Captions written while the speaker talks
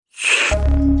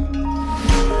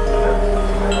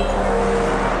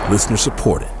Listener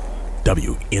supported.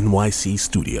 WNYC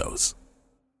Studios.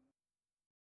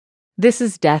 This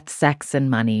is Death, Sex, and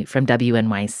Money from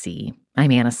WNYC.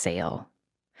 I'm Anna Sale.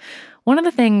 One of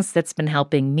the things that's been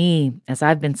helping me as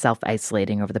I've been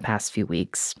self-isolating over the past few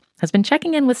weeks has been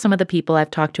checking in with some of the people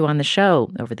I've talked to on the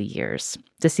show over the years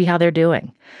to see how they're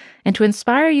doing. And to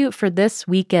inspire you for this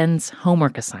weekend's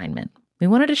homework assignment, we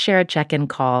wanted to share a check-in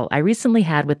call I recently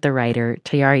had with the writer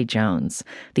Tayari Jones,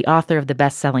 the author of the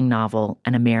best-selling novel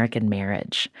An American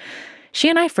Marriage. She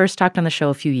and I first talked on the show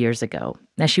a few years ago,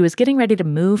 as she was getting ready to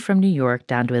move from New York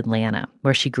down to Atlanta,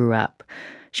 where she grew up.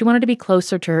 She wanted to be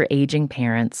closer to her aging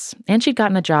parents, and she'd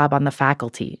gotten a job on the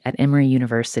faculty at Emory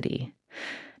University.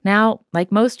 Now,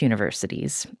 like most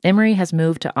universities, Emory has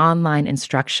moved to online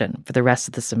instruction for the rest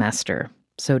of the semester.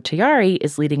 So Tayari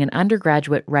is leading an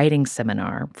undergraduate writing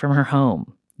seminar from her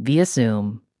home via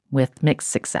Zoom with mixed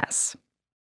success.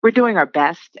 We're doing our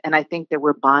best, and I think that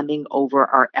we're bonding over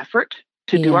our effort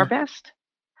to do our best.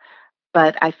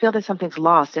 But I feel that something's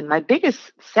lost. And my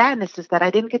biggest sadness is that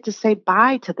I didn't get to say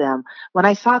bye to them. When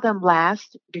I saw them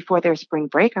last before their spring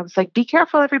break, I was like, be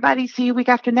careful, everybody. See you week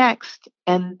after next.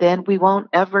 And then we won't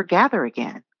ever gather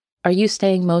again. Are you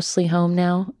staying mostly home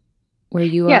now where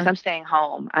you are? Yes, I'm staying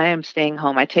home. I am staying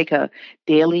home. I take a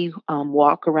daily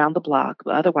walk around the block,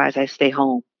 but otherwise I stay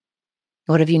home.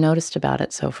 What have you noticed about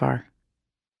it so far?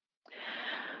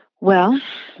 Well,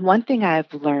 one thing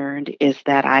I've learned is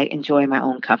that I enjoy my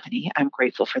own company. I'm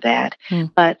grateful for that.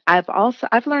 But I've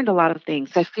learned a lot of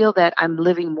things. I feel that I'm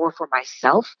living more for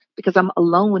myself because I'm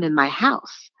alone in my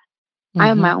house. I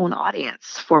am my own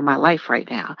audience for my life right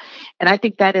now. And I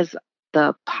think that is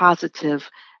the positive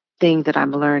thing that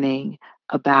I'm learning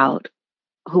about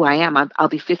who I am. I'll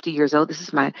be 50 years old. This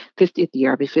is my 50th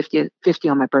year. I'll be 50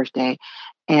 on my birthday.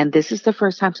 And this is the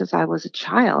first time since I was a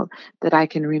child that I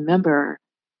can remember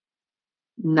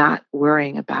not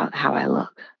worrying about how I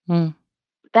look.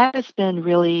 That has been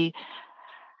really,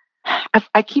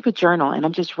 I keep a journal and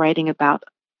I'm just writing about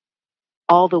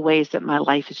all the ways that my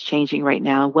life is changing right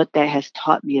now and what that has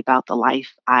taught me about the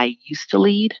life I used to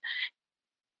lead.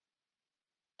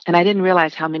 And I didn't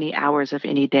realize how many hours of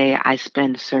any day I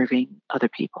spend serving other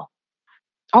people,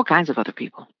 all kinds of other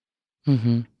people.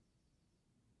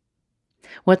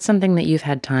 What's something that you've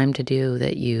had time to do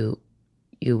that you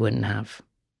wouldn't have?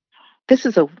 This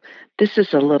is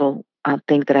a little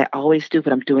thing that I always do,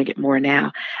 but I'm doing it more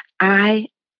now. I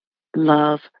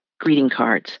love greeting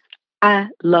cards. I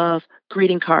love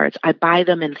greeting cards. I buy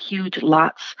them in huge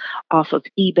lots off of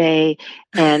eBay,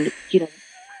 and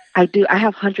I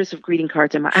have hundreds of greeting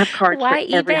cards in I have cards why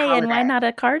for every eBay holiday. And why not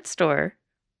a card store?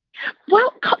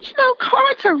 Well,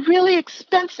 cards are really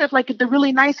expensive, like the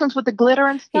really nice ones with the glitter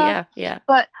and stuff. Yeah.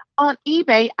 But on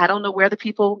eBay, I don't know where the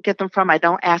people get them from. I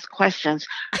don't ask questions.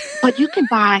 But you can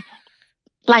buy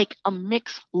like a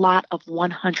mixed lot of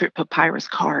 100 papyrus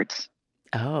cards.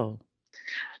 Oh.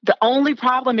 The only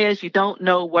problem is you don't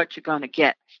know what you're going to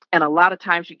get. And a lot of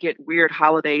times you get weird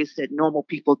holidays that normal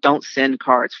people don't send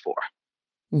cards for.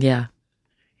 Yeah.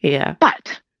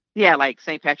 But yeah, like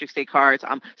St. Patrick's Day cards,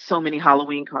 so many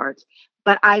Halloween cards.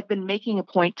 But I've been making a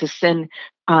point to send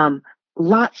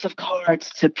lots of cards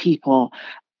to people.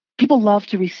 People love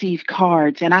to receive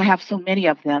cards, and I have so many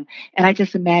of them. And I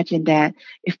just imagine that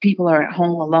if people are at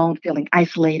home alone, feeling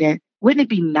isolated, wouldn't it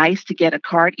be nice to get a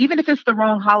card, even if it's the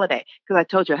wrong holiday? Because I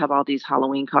told you I have all these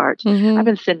Halloween cards. I've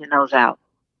been sending those out.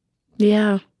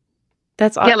 Yeah.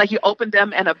 That's awesome. Yeah, like you open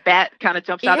them and a bat kind of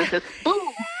jumps out and says, boom.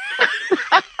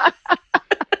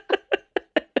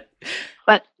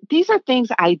 But these are things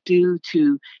I do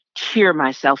to cheer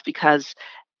myself because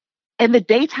in the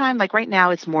daytime, like right now,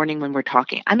 it's morning when we're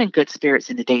talking. I'm in good spirits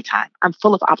in the daytime. I'm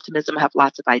full of optimism. I have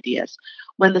lots of ideas.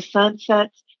 When the sun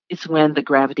sets, it's when the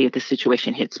gravity of the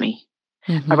situation hits me.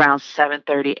 Around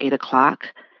 7:30, 8 o'clock,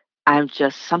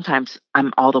 sometimes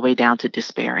I'm all the way down to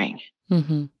despairing.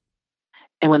 And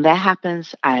when that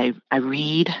happens, I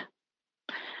read.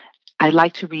 I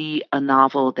like to read a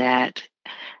novel that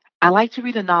I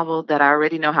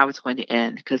already know how it's going to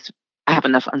end because I have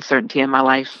enough uncertainty in my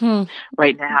life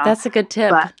right now. That's a good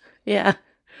tip. Yeah.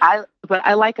 But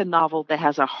I like a novel that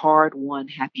has a hard-won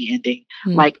happy ending,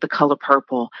 like The Color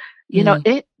Purple.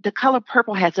 The Color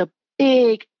Purple has a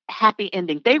big happy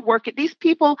ending. They work it. These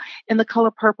people in The Color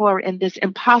Purple are in this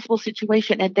impossible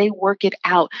situation and they work it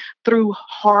out through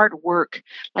hard work.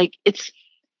 I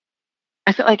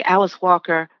feel like Alice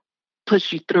Walker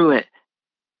puts you through it,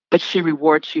 but she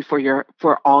rewards you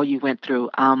for all you went through.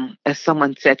 As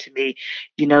someone said to me,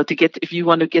 if you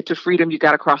want to get to freedom, you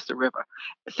got to cross the river.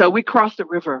 So we crossed the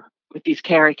river with these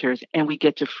characters, and we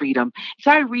get to freedom.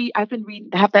 So I've been reading,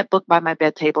 I have that book by my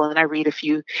bed table, and I read a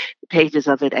few pages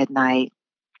of it at night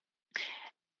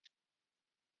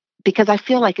because I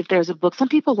feel like if there's a book, some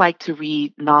people like to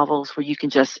read novels where you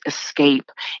can just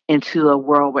escape into a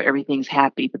world where everything's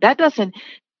happy, but that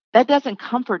doesn't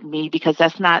comfort me because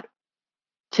that's not,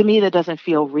 to me, that doesn't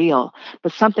feel real.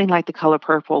 But something like The Color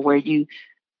Purple, where you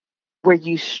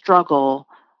struggle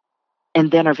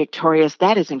and then are victorious,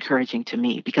 that is encouraging to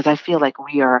me because I feel like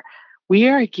we are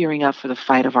gearing up for the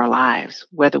fight of our lives,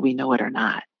 whether we know it or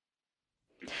not.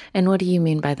 And what do you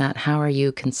mean by that? How are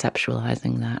you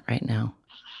conceptualizing that right now?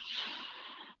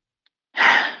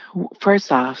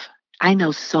 First off, I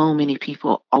know so many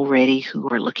people already who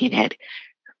are looking at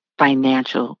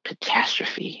financial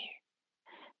catastrophe.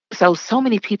 So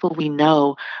many people we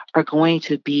know are going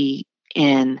to be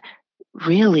in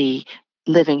really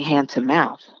living hand to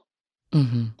mouth.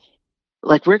 Mm-hmm.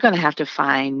 Like we're going to have to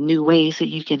find new ways that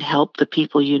you can help the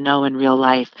people you know in real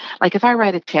life. Like if I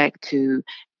write a check to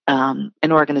an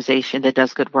organization that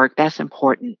does good work, that's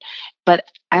important. But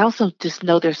I also just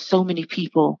know there's so many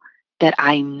people that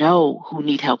I know who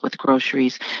need help with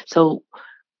groceries. So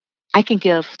I can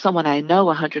give someone I know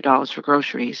 $100 for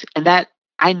groceries, and that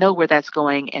I know where that's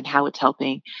going and how it's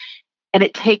helping. And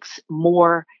it takes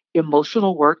more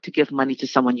emotional work to give money to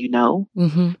someone you know,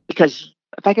 Mm-hmm. because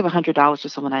if I give $100 to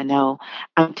someone I know,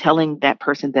 I'm telling that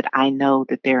person that I know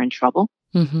that they're in trouble.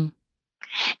 Mm-hmm.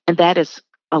 And that is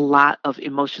a lot of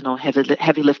emotional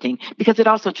heavy lifting because it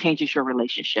also changes your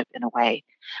relationship in a way.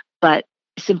 But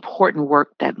it's important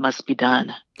work that must be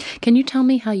done. Can you tell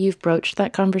me how you've broached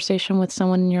that conversation with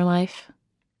someone in your life?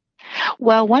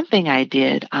 Well, one thing I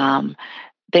did,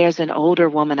 there's an older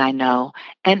woman I know,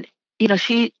 and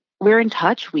we're in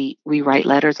touch. We write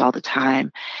letters all the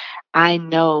time. I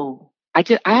know.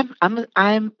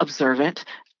 I'm observant.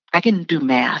 I can do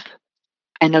math.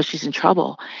 I know she's in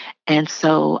trouble, and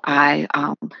so I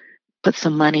put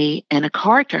some money in a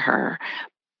card to her.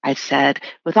 I said,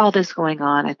 with all this going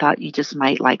on, I thought you just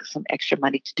might like some extra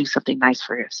money to do something nice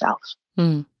for yourself.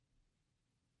 Mm.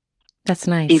 That's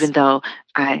nice. Even though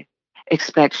I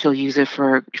expect she'll use it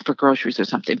for groceries or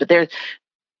something. But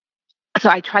so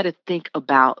I try to think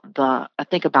about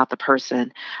the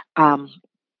person.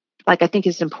 Like I think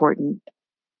it's important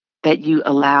that you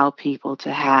allow people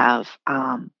to have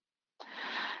to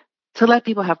let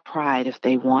people have pride if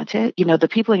they want it. The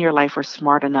people in your life are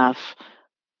smart enough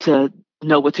to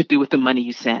know what to do with the money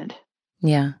you send.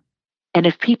 Yeah. And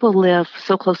if people live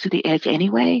so close to the edge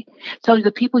anyway, so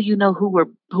the people who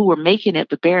were making it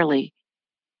but barely,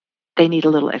 they need a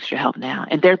little extra help now.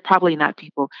 And they're probably not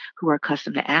people who are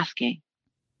accustomed to asking.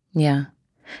 Yeah.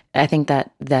 I think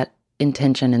that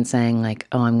intention in saying like,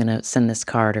 oh, I'm going to send this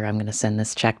card or I'm going to send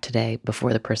this check today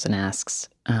before the person asks,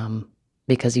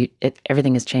 because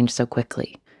everything has changed so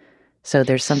quickly. So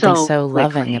there's something so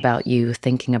loving about you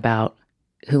thinking about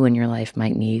who in your life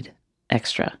might need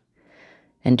extra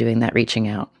and doing that reaching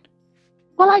out.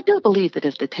 Well, I do believe that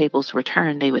if the tables were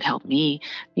turned, they would help me. I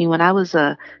mean, when I was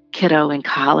a kiddo in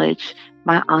college,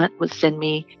 my aunt would send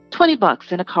me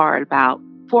 $20 in a card about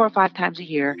 4 or 5 times a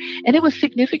year. And it was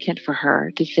significant for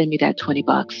her to send me that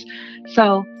 $20.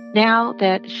 So now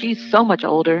that she's so much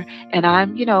older and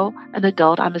I'm, an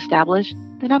adult, I'm established,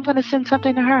 then I'm going to send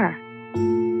something to her.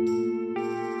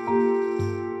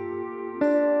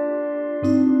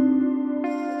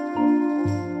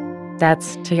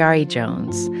 That's Tayari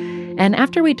Jones. And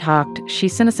after we talked, she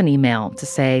sent us an email to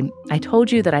say, I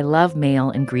told you that I love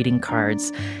mail and greeting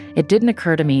cards. It didn't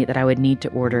occur to me that I would need to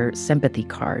order sympathy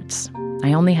cards.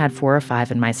 I only had 4 or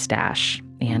 5 in my stash,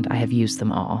 and I have used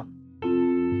them all.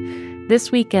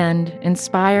 This weekend,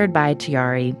 inspired by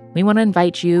Tayari, we want to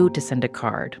invite you to send a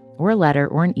card or a letter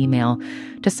or an email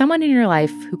to someone in your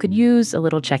life who could use a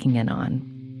little checking in on.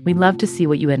 We'd love to see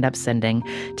what you end up sending.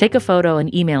 Take a photo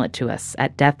and email it to us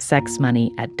at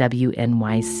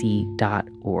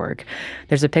deathsexmoney@wnyc.org.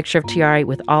 There's a picture of Tayari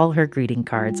with all her greeting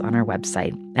cards on our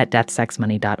website at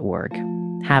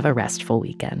deathsexmoney.org. Have a restful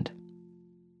weekend.